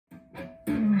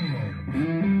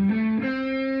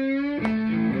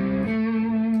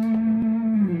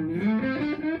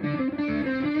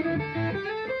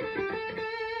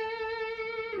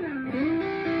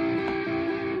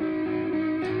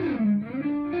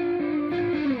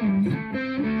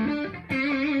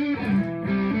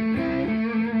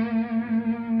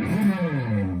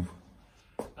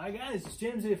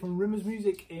James here from Rimmers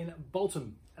Music in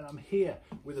Bolton, and I'm here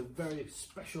with a very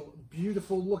special,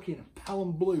 beautiful looking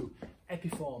Pelham Blue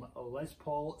Epiphone Les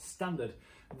Paul Standard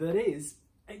that is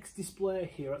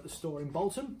ex-display here at the store in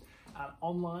Bolton and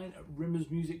online at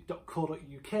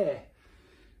rimmersmusic.co.uk.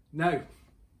 Now,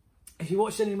 if you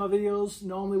watched any of my videos,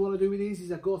 normally what I do with these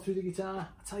is I go through the guitar,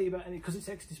 I tell you about any, because it's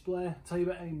ex-display, I tell you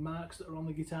about any marks that are on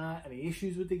the guitar, any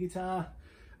issues with the guitar,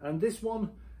 and this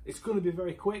one, it's going to be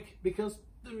very quick because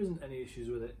there isn't any issues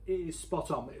with it. It is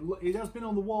spot on. It has been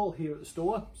on the wall here at the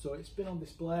store, so it's been on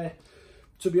display.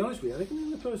 To be honest with you, I think I'm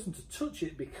the person to touch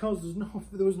it because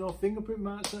there was no fingerprint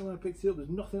marks there when I picked it up. There's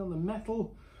nothing on the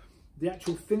metal. The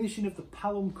actual finishing of the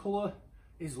Pelham colour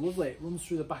is lovely. It runs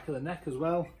through the back of the neck as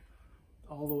well,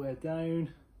 all the way down.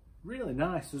 Really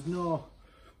nice. There's no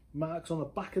marks on the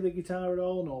back of the guitar at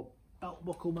all, no belt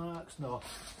buckle marks, no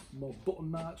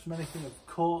button marks from anything of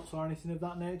coats or anything of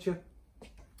that nature.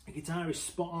 The guitar is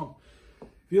spot on.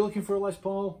 If you're looking for a Les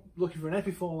Paul, looking for an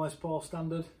Epiphone Les Paul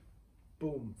Standard,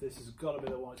 boom, this has got to be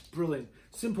the one. It's brilliant.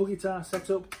 Simple guitar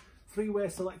setup, three-way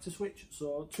selector switch,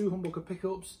 so two humbucker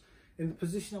pickups. In the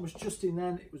position I was just in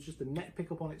then, it was just a neck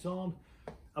pickup on its own.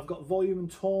 I've got volume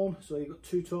and tone, so you've got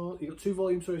two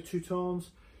volumes, sorry, two tones.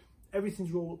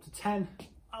 Everything's rolled up to 10.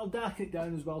 I'll darken it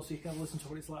down as well so you can listen to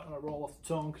what it's like when I roll off the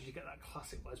tone, because you get that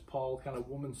classic Les Paul kind of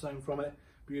woman sound from it.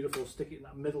 Beautiful. Stick it in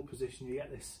that middle position, you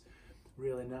get this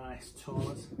really nice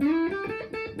tone.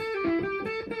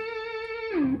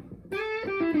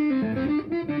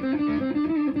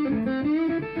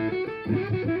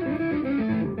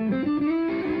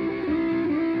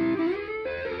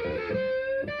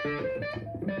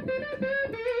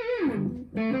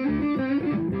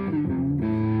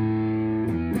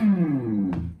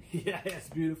 Yeah, it's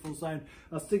beautiful sound.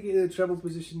 I'll stick it in the treble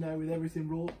position now with everything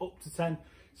rolled up to 10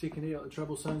 so you can hear what the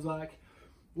treble sounds like.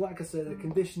 Like I said, the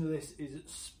condition of this is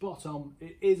spot on.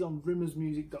 It is on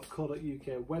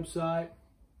rimmersmusic.co.uk website.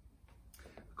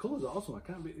 The colours are awesome. I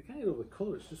can't get over the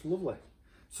colour, it's just lovely.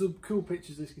 Some cool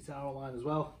pictures of this guitar online as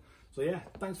well. So yeah,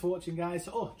 thanks for watching, guys.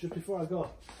 Oh, just before I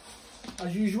go,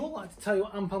 as usual, I'd like to tell you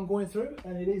what amp I'm going through,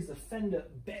 and it is the Fender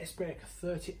Bassbreaker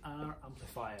 30R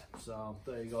amplifier. So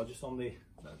there you go, just on the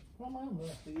what am I on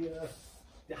there?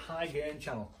 The high gain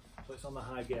channel. So it's on the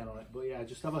high gain on it. But yeah,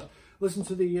 just have a listen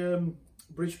to the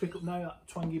bridge pickup now, that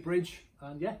twangy bridge,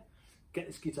 and yeah, get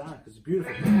this guitar because it's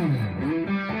beautiful.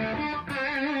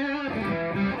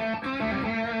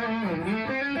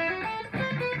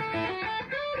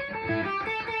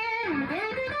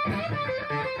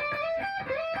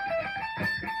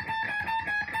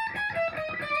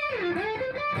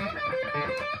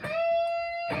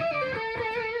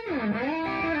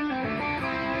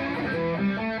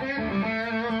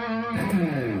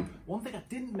 One thing I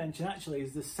didn't mention actually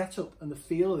is the setup and the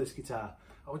feel of this guitar.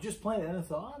 I was just playing it and I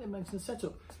thought, oh, I didn't mention the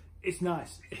setup. It's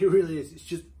nice, it really is. It's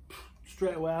just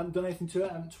straight away, I haven't done anything to it,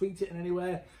 I haven't tweaked it in any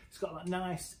way. It's got that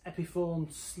nice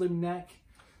Epiphone slim neck,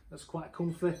 that's quite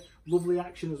comfy. Lovely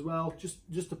action as well,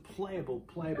 just a playable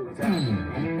guitar.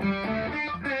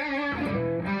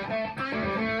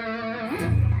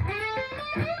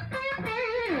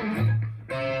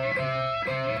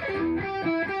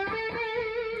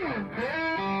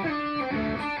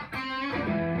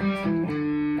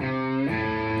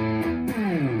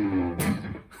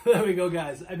 There we go,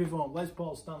 guys. Epiphone Les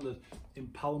Paul Standard in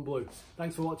Pelham Blue.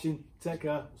 Thanks for watching. Take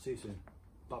care. We'll see you soon.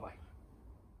 Bye bye.